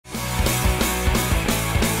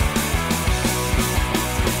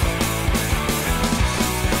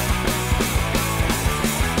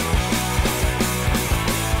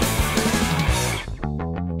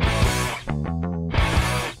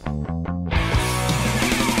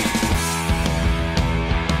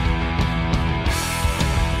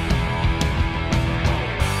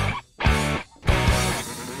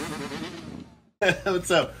What's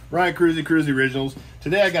up? Ryan KRUESI Originals.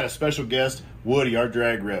 Today I got a special guest, Woody, our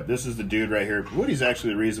drag rep. This is the dude right here. Woody's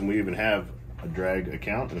actually the reason we even have a drag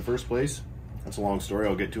account in the first place. That's a long story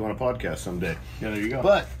I'll get to on a podcast someday. Yeah, there you go.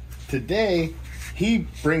 But today, he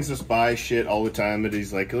brings us by shit all the time that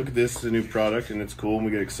he's like, look at this, it's a new product, and it's cool, and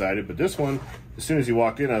we get excited. But this one, as soon as he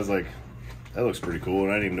walked in, I was like, that looks pretty cool,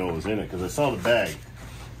 and I didn't even know what was in it, because I saw the bag.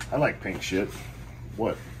 I like pink shit.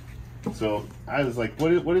 What? So, I was like,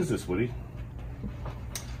 what is this, Woody?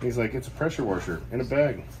 He's like, it's a pressure washer in a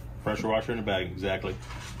bag. Pressure washer in a bag, exactly.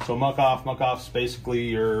 So muck-off. Muck-off's basically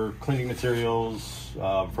your cleaning materials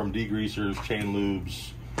from degreasers, chain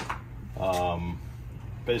lubes,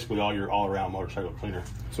 basically all around motorcycle cleaner.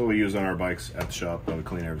 So we use on our bikes at the shop that we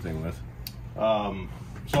clean everything with.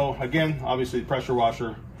 So again, obviously the pressure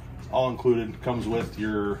washer, all included, comes with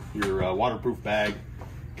your waterproof bag.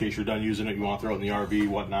 In case you're done using it, you want to throw it in the RV,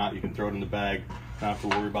 whatnot, you can throw it in the bag. Not have to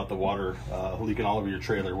worry about the water leaking all over your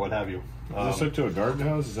trailer, what have you. Does this hook to a garden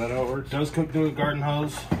hose? Is that how it works? It does hook to a garden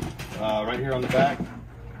hose. Right here on the back, you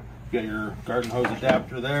got your garden hose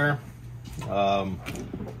adapter there.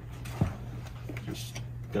 Just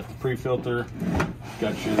got the pre-filter.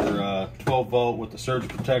 Got your 12 volt with the surge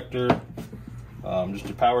protector. Just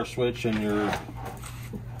your power switch and your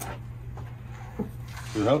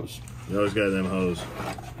hose. You always got them hose.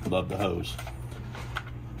 Love the hose.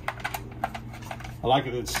 I like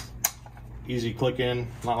it. It's easy click in,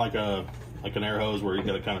 not like an air hose where you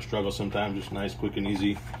got to kind of struggle sometimes. Just nice, quick, and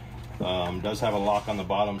easy. Does have a lock on the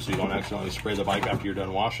bottom, so you don't accidentally spray the bike after you're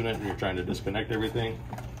done washing it and you're trying to disconnect everything.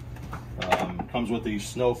 Comes with the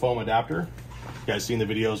snow foam adapter. You guys seen the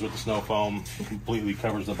videos with the snow foam? Completely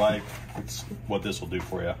covers the bike. It's what this will do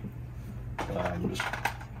for you. Just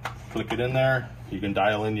click it in there. You can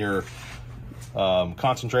dial in your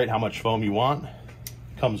concentrate, how much foam you want.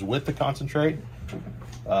 Comes with the concentrate.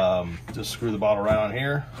 Just screw the bottle right on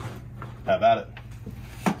here. Have at it.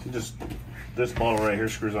 So just this bottle right here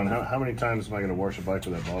screws on. How many times am I going to wash a bike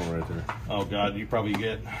with that bottle right there? Oh God, you probably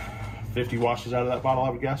get 50 washes out of that bottle, I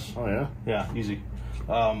would guess. Oh yeah? Yeah, easy.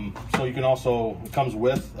 So you can also, it comes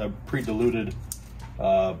with a pre-diluted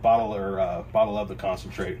bottle of the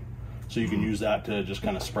concentrate. So you can use that to just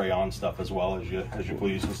kind of spray on stuff as well as you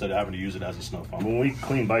please, instead of having to use it as a snow foam. When we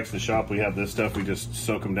clean bikes in the shop, we have this stuff. We just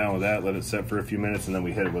soak them down with that, let it set for a few minutes, and then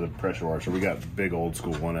we hit it with a pressure washer. We got a big old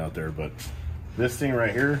school one out there, but this thing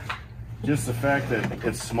right here, just the fact that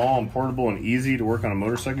it's small and portable and easy to work on a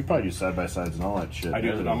motorcycle, you probably do side-by-sides and all that shit. I do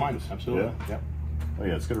it on mine, absolutely. Yeah? Yep. Oh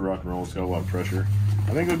yeah, it's good to rock and roll. It's got a lot of pressure.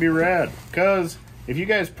 I think it would be rad, because if you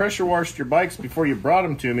guys pressure washed your bikes before you brought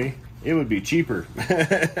them to me, it would be cheaper.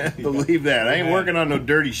 Believe that. I ain't working on no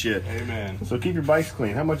dirty shit. Amen. So keep your bikes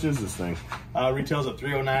clean. How much is this thing? Retails at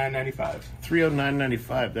 $309.95.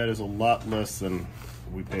 $309.95. That is a lot less than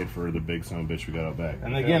we paid for the big son of a bitch we got out back.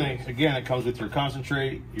 And again, it comes with your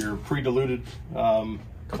concentrate, your pre-diluted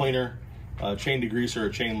cleaner, chain degreaser, or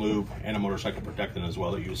chain lube, and a motorcycle protectant as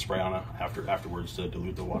well that you spray on afterwards to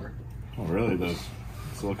dilute the water. Oh, really? Those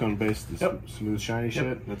silicone-based, smooth, shiny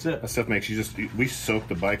shit? That's it. That stuff makes you we soak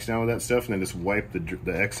the bikes down with that stuff and then just wipe the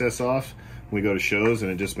excess off when we go to shows,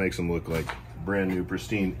 and it just makes them look like brand new,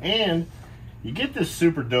 pristine. And you get this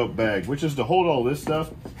super dope bag, which is to hold all this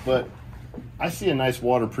stuff, but I see a nice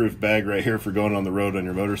waterproof bag right here for going on the road on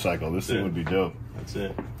your motorcycle. This thing would be dope. That's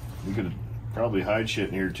it. We could probably hide shit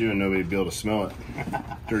in here too and nobody'd be able to smell it.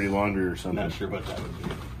 Dirty laundry or something. Not sure what that would be.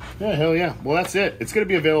 Yeah, hell yeah. Well, that's it. It's going to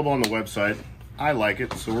be available on the website. I like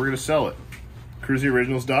it, so we're going to sell it.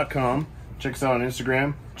 KRUESIoriginals.com. Check us out on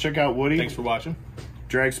Instagram. Check out Woody. Thanks for watching.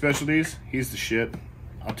 Drag Specialties. He's the shit.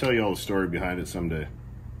 I'll tell you all the story behind it someday.